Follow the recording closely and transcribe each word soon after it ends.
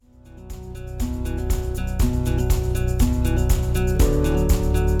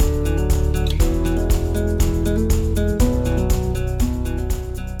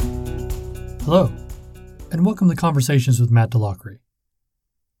welcome to Conversations with Matt DeLockery.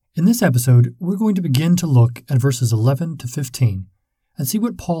 In this episode, we're going to begin to look at verses 11 to 15 and see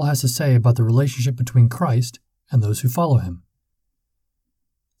what Paul has to say about the relationship between Christ and those who follow him.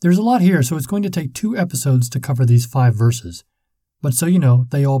 There's a lot here, so it's going to take 2 episodes to cover these 5 verses, but so you know,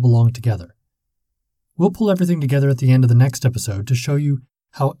 they all belong together. We'll pull everything together at the end of the next episode to show you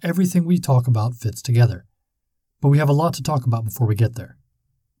how everything we talk about fits together. But we have a lot to talk about before we get there.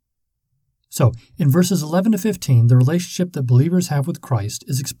 So, in verses 11 to 15, the relationship that believers have with Christ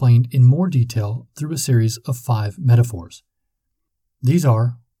is explained in more detail through a series of 5 metaphors. These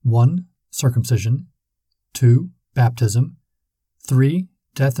are 1. Circumcision, 2. Baptism, 3.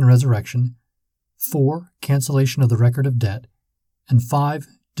 Death and resurrection, 4. Cancellation of the record of debt, and 5.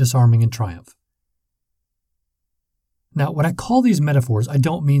 Disarming and triumph. Now, when I call these metaphors, I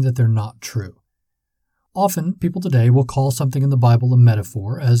don't mean that they're not true. Often, people today will call something in the Bible a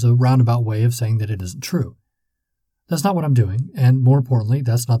metaphor as a roundabout way of saying that it isn't true. That's not what I'm doing, and more importantly,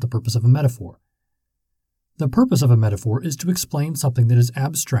 that's not the purpose of a metaphor. The purpose of a metaphor is to explain something that is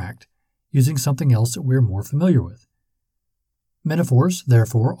abstract using something else that we're more familiar with. Metaphors,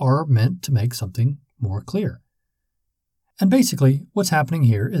 therefore, are meant to make something more clear. And basically, what's happening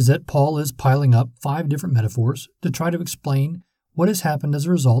here is that Paul is piling up 5 different metaphors to try to explain what has happened as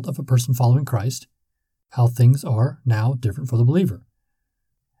a result of a person following Christ, how things are now different for the believer.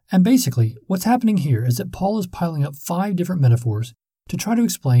 And basically, what's happening here is that Paul is piling up 5 different metaphors to try to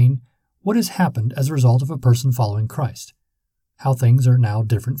explain what has happened as a result of a person following Christ, how things are now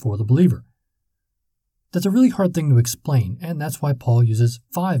different for the believer. That's a really hard thing to explain, and that's why Paul uses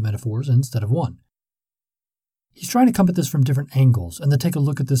 5 metaphors instead of 1. He's trying to come at this from different angles and to take a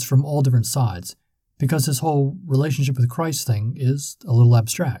look at this from all different sides, because this whole relationship with Christ thing is a little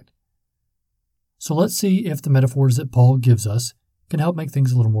abstract. So let's see if the metaphors that Paul gives us can help make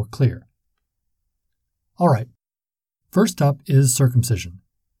things a little more clear. All right, first up is circumcision.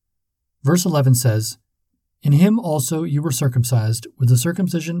 Verse 11 says, "In him also you were circumcised with the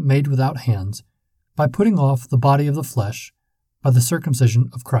circumcision made without hands, by putting off the body of the flesh, by the circumcision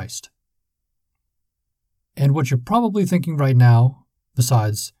of Christ." And what you're probably thinking right now,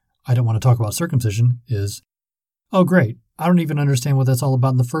 besides, I don't want to talk about circumcision, is, oh great, I don't even understand what that's all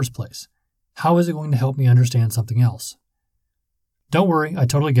about in the first place. How is it going to help me understand something else? Don't worry, I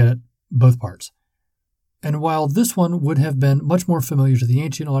totally get it, both parts. And while this one would have been much more familiar to the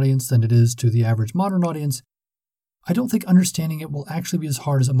ancient audience than it is to the average modern audience, I don't think understanding it will actually be as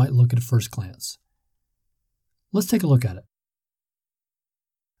hard as it might look at a first glance. Let's take a look at it.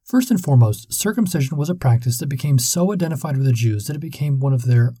 First and foremost, circumcision was a practice that became so identified with the Jews that it became one of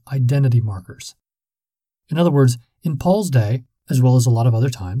their identity markers. In other words, in Paul's day, as well as a lot of other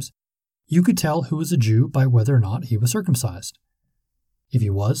times, you could tell who was a Jew by whether or not he was circumcised. If he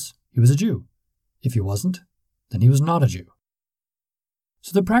was a Jew. If he wasn't, then he was not a Jew.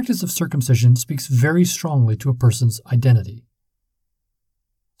 So the practice of circumcision speaks very strongly to a person's identity.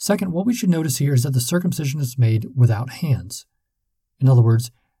 Second, what we should notice here is that the circumcision is made without hands. In other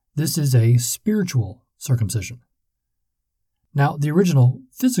words, this is a spiritual circumcision. Now, the original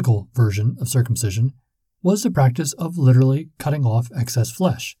physical version of circumcision was the practice of literally cutting off excess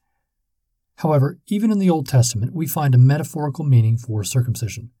flesh. However, even in the Old Testament, we find a metaphorical meaning for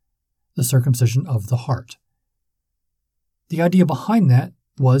circumcision, the circumcision of the heart. The idea behind that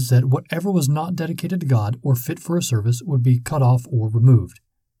was that whatever was not dedicated to God or fit for a service would be cut off or removed.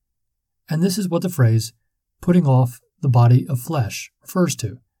 And this is what the phrase, putting off the body of flesh, refers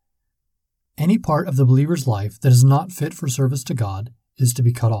to. Any part of the believer's life that is not fit for service to God is to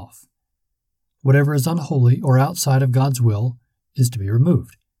be cut off. Whatever is unholy or outside of God's will is to be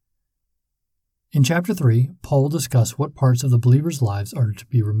removed. In chapter 3, Paul will discuss what parts of the believer's lives are to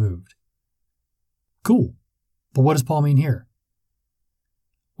be removed. Cool, but what does Paul mean here?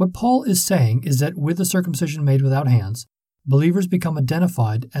 What Paul is saying is that with the circumcision made without hands, believers become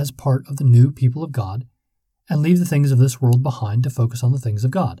identified as part of the new people of God and leave the things of this world behind to focus on the things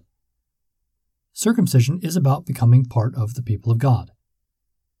of God. Circumcision is about becoming part of the people of God.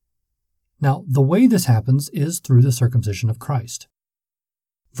 Now, the way this happens is through the circumcision of Christ.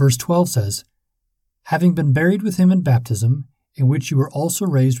 Verse 12 says, "Having been buried with him in baptism, in which you were also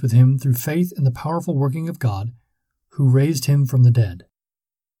raised with him through faith in the powerful working of God, who raised him from the dead."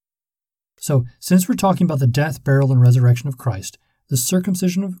 So, since we're talking about the death, burial, and resurrection of Christ, the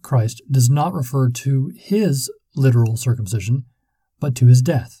circumcision of Christ does not refer to his literal circumcision, but to his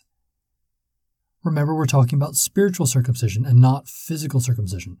death. Remember, we're talking about spiritual circumcision and not physical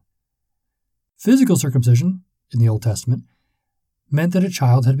circumcision. Physical circumcision, in the Old Testament, meant that a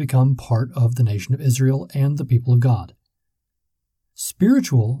child had become part of the nation of Israel and the people of God.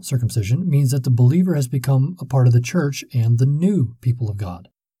 Spiritual circumcision means that the believer has become a part of the church and the new people of God.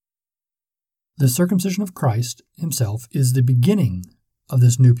 The circumcision of Christ himself is the beginning of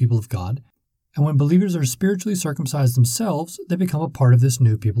this new people of God, and when believers are spiritually circumcised themselves, they become a part of this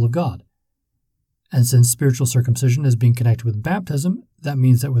new people of God. And since spiritual circumcision is being connected with baptism, that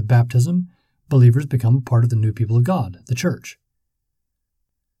means that with baptism, believers become a part of the new people of God, the church.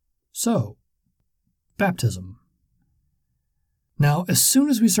 So, baptism. Now, as soon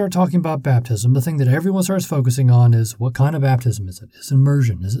as we start talking about baptism, the thing that everyone starts focusing on is what kind of baptism is it? Is it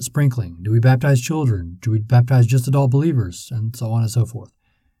immersion? Is it sprinkling? Do we baptize children? Do we baptize just adult believers? And so on and so forth.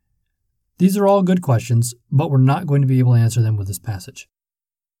 These are all good questions, but we're not going to be able to answer them with this passage.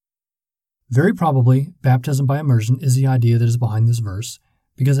 Very probably, baptism by immersion is the idea that is behind this verse,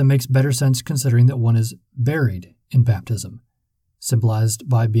 because it makes better sense considering that one is buried in baptism, symbolized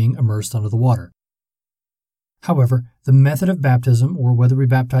by being immersed under the water. However, the method of baptism, or whether we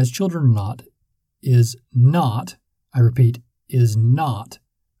baptize children or not, is not, I repeat, is not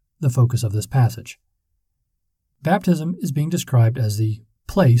the focus of this passage. Baptism is being described as the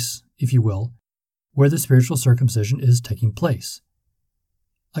place, if you will, where the spiritual circumcision is taking place.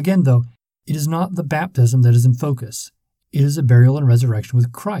 Again, though, it is not the baptism that is in focus. It is a burial and resurrection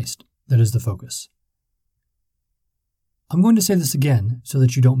with Christ that is the focus. I'm going to say this again so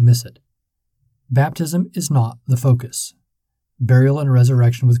that you don't miss it. Baptism is not the focus. Burial and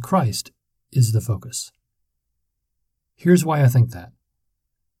resurrection with Christ is the focus. Here's why I think that.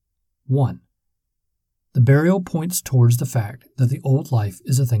 1. The burial points towards the fact that the old life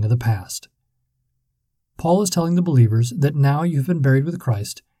is a thing of the past. Paul is telling the believers that now you have been buried with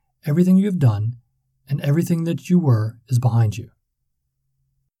Christ, everything you have done, and everything that you were is behind you.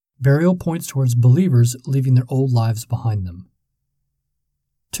 Burial points towards believers leaving their old lives behind them.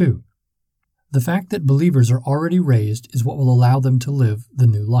 2. The fact that believers are already raised is what will allow them to live the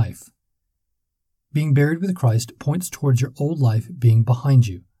new life. Being buried with Christ points towards your old life being behind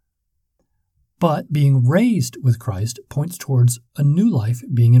you. But being raised with Christ points towards a new life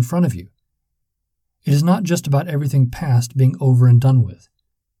being in front of you. It is not just about everything past being over and done with.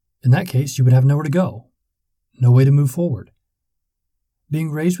 In that case, you would have nowhere to go, no way to move forward.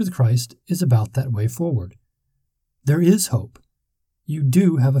 Being raised with Christ is about that way forward. There is hope. You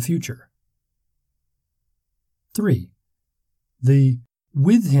do have a future. 3. The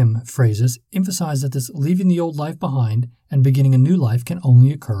with him phrases emphasize that this leaving the old life behind and beginning a new life can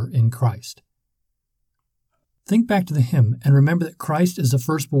only occur in Christ. Think back to the hymn and remember that Christ is the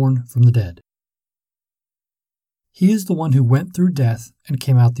firstborn from the dead. He is the one who went through death and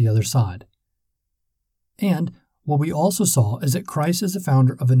came out the other side. And what we also saw is that Christ is the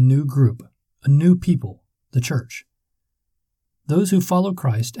founder of a new group, a new people, the church. Those who follow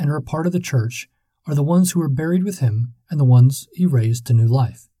Christ and are a part of the church are the ones who are buried with him and the ones he raised to new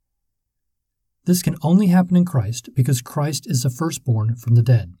life. This can only happen in Christ because Christ is the firstborn from the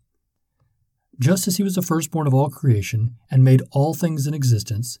dead. Just as he was the firstborn of all creation and made all things in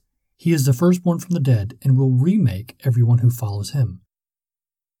existence, he is the firstborn from the dead and will remake everyone who follows him.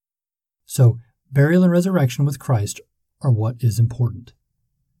 So, burial and resurrection with Christ are what is important.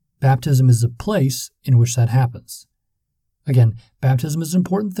 Baptism is the place in which that happens. Again, baptism is an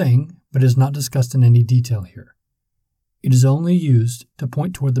important thing, but is not discussed in any detail here. It is only used to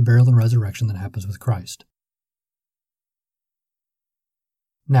point toward the burial and resurrection that happens with Christ.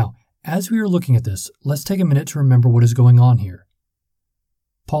 Now, as we are looking at this, let's take a minute to remember what is going on here.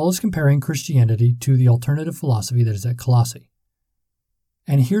 Paul is comparing Christianity to the alternative philosophy that is at Colossae.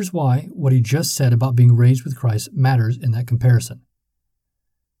 And here's why what he just said about being raised with Christ matters in that comparison.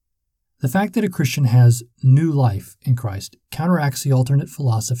 The fact that a Christian has new life in Christ counteracts the alternate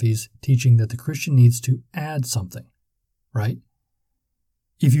philosophies teaching that the Christian needs to add something, right?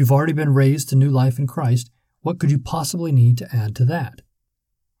 If you've already been raised to new life in Christ, what could you possibly need to add to that?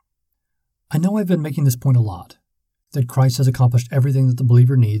 I know I've been making this point a lot, that Christ has accomplished everything that the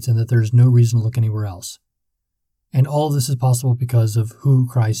believer needs and that there is no reason to look anywhere else. And all of this is possible because of who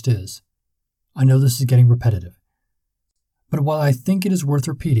Christ is. I know this is getting repetitive. But while I think it is worth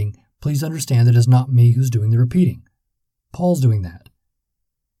repeating, please understand that it is not me who's doing the repeating. Paul's doing that.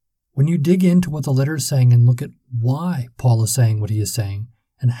 When you dig into what the letter is saying and look at why Paul is saying what he is saying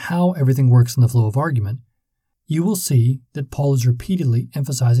and how everything works in the flow of argument, you will see that Paul is repeatedly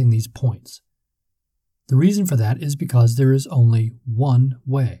emphasizing these points. The reason for that is because there is only one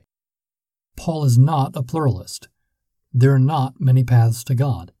way. Paul is not a pluralist. There are not many paths to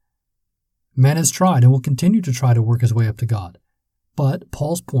God. Man has tried and will continue to try to work his way up to God. But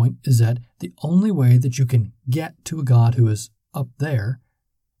Paul's point is that the only way that you can get to a God who is up there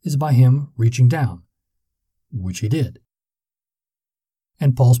is by him reaching down, which he did.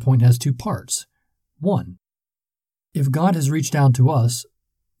 And Paul's point has two parts. One, if God has reached down to us,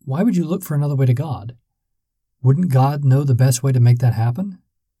 why would you look for another way to God? Wouldn't God know the best way to make that happen?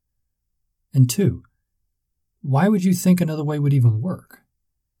 And two, why would you think another way would even work?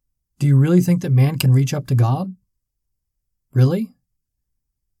 Do you really think that man can reach up to God? Really?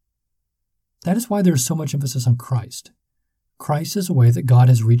 That is why there is so much emphasis on Christ. Christ is a way that God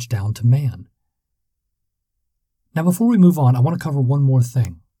has reached down to man. Now, before we move on, I want to cover one more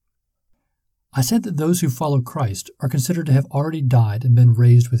thing. I said that those who follow Christ are considered to have already died and been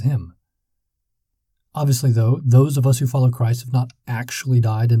raised with him. Obviously, though, those of us who follow Christ have not actually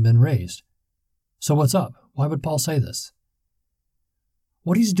died and been raised. So what's up? Why would Paul say this?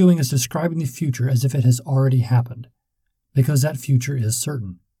 What he's doing is describing the future as if it has already happened, because that future is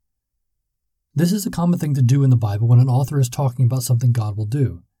certain. This is a common thing to do in the Bible when an author is talking about something God will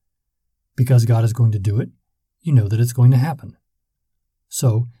do. Because God is going to do it, you know that it's going to happen.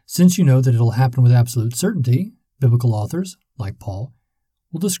 So, since you know that it'll happen with absolute certainty, biblical authors, like Paul,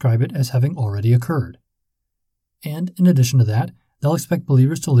 will describe it as having already occurred. And in addition to that, they'll expect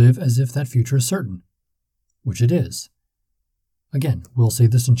believers to live as if that future is certain, which it is. Again, we'll see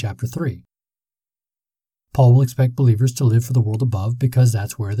this in chapter 3. Paul will expect believers to live for the world above because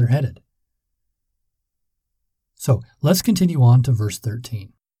that's where they're headed. So, let's continue on to verse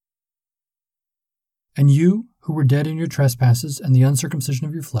 13. And you, who were dead in your trespasses and the uncircumcision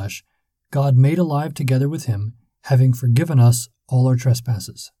of your flesh, God made alive together with him, having forgiven us all our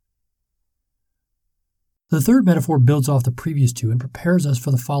trespasses. The third metaphor builds off the previous two and prepares us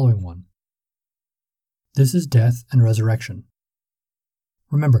for the following one. This is death and resurrection.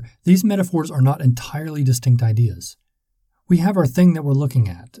 Remember, these metaphors are not entirely distinct ideas. We have our thing that we're looking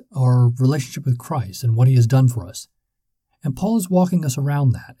at, our relationship with Christ and what he has done for us. And Paul is walking us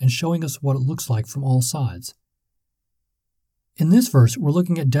around that and showing us what it looks like from all sides. In this verse, we're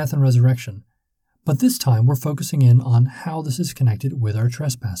looking at death and resurrection, but this time we're focusing in on how this is connected with our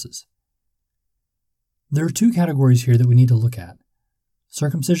trespasses. There are two categories here that we need to look at: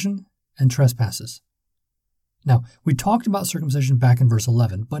 circumcision and trespasses. Now, we talked about circumcision back in verse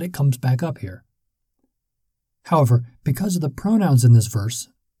 11, but it comes back up here. However, because of the pronouns in this verse,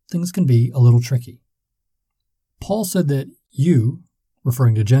 things can be a little tricky. Paul said that you,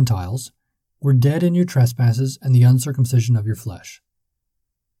 referring to Gentiles, were dead in your trespasses and the uncircumcision of your flesh.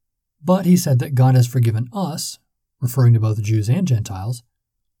 But he said that God has forgiven us, referring to both Jews and Gentiles,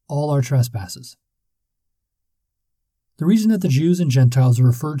 all our trespasses. The reason that the Jews and Gentiles are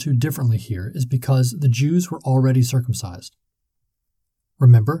referred to differently here is because the Jews were already circumcised.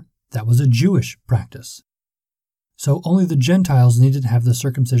 Remember, that was a Jewish practice. So only the Gentiles needed to have the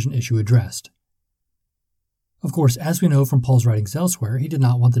circumcision issue addressed. Of course, as we know from Paul's writings elsewhere, he did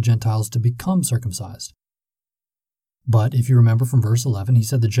not want the Gentiles to become circumcised. But if you remember from verse 11, he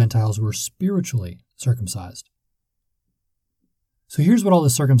said the Gentiles were spiritually circumcised. So here's what all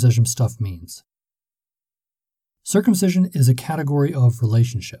this circumcision stuff means. Circumcision is a category of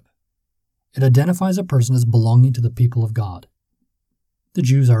relationship. It identifies a person as belonging to the people of God. The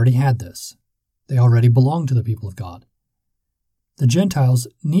Jews already had this. They already belonged to the people of God. The Gentiles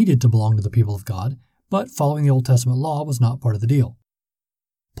needed to belong to the people of God, but following the Old Testament law was not part of the deal.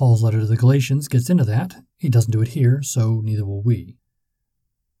 Paul's letter to the Galatians gets into that. He doesn't do it here, so neither will we.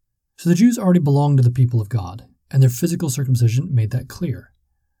 So the Jews already belonged to the people of God, and their physical circumcision made that clear.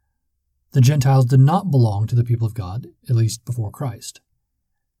 The Gentiles did not belong to the people of God, at least before Christ.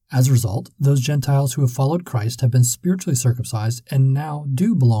 As a result, those Gentiles who have followed Christ have been spiritually circumcised and now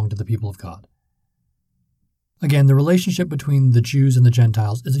do belong to the people of God. Again, the relationship between the Jews and the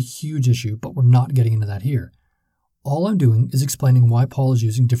Gentiles is a huge issue, but we're not getting into that here. All I'm doing is explaining why Paul is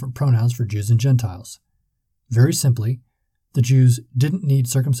using different pronouns for Jews and Gentiles. Very simply, the Jews didn't need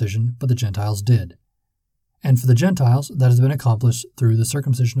circumcision, but the Gentiles did. And for the Gentiles, that has been accomplished through the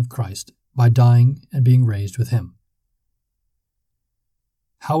circumcision of Christ, by dying and being raised with him.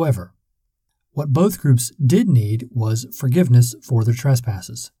 However, what both groups did need was forgiveness for their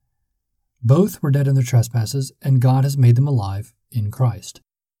trespasses. Both were dead in their trespasses, and God has made them alive in Christ.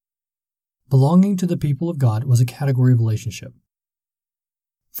 Belonging to the people of God was a category of relationship.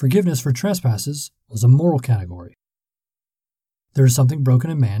 Forgiveness for trespasses was a moral category. There is something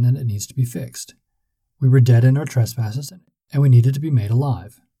broken in man, and it needs to be fixed. We were dead in our trespasses, and we needed to be made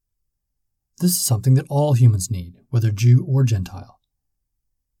alive. This is something that all humans need, whether Jew or Gentile.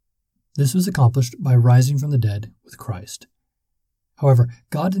 This was accomplished by rising from the dead with Christ. However,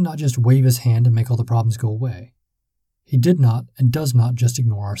 God did not just wave his hand and make all the problems go away. He did not and does not just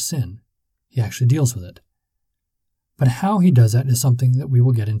ignore our sin. He actually deals with it. But how he does that is something that we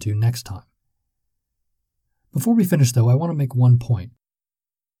will get into next time. Before we finish, though, I want to make one point.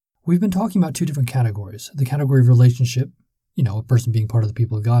 We've been talking about two different categories. The category of relationship, a person being part of the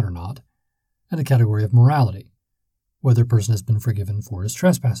people of God or not, and the category of morality, whether a person has been forgiven for his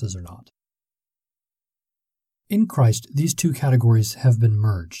trespasses or not. In Christ, these two categories have been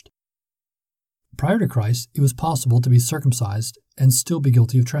merged. Prior to Christ, it was possible to be circumcised and still be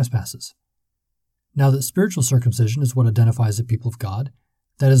guilty of trespasses. Now that spiritual circumcision is what identifies the people of God,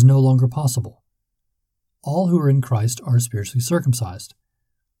 that is no longer possible. All who are in Christ are spiritually circumcised.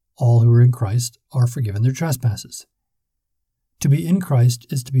 All who are in Christ are forgiven their trespasses. To be in Christ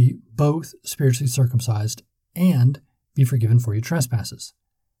is to be both spiritually circumcised and be forgiven for your trespasses.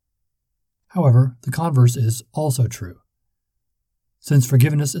 However, the converse is also true. Since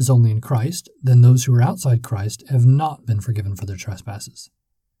forgiveness is only in Christ, then those who are outside Christ have not been forgiven for their trespasses.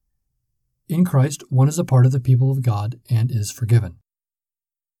 In Christ, one is a part of the people of God and is forgiven.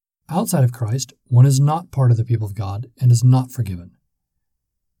 Outside of Christ, one is not part of the people of God and is not forgiven.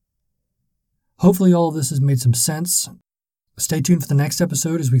 Hopefully all of this has made some sense. Stay tuned for the next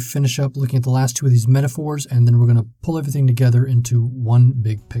episode as we finish up looking at the last two of these metaphors, and then we're going to pull everything together into one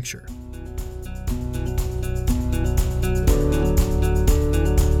big picture.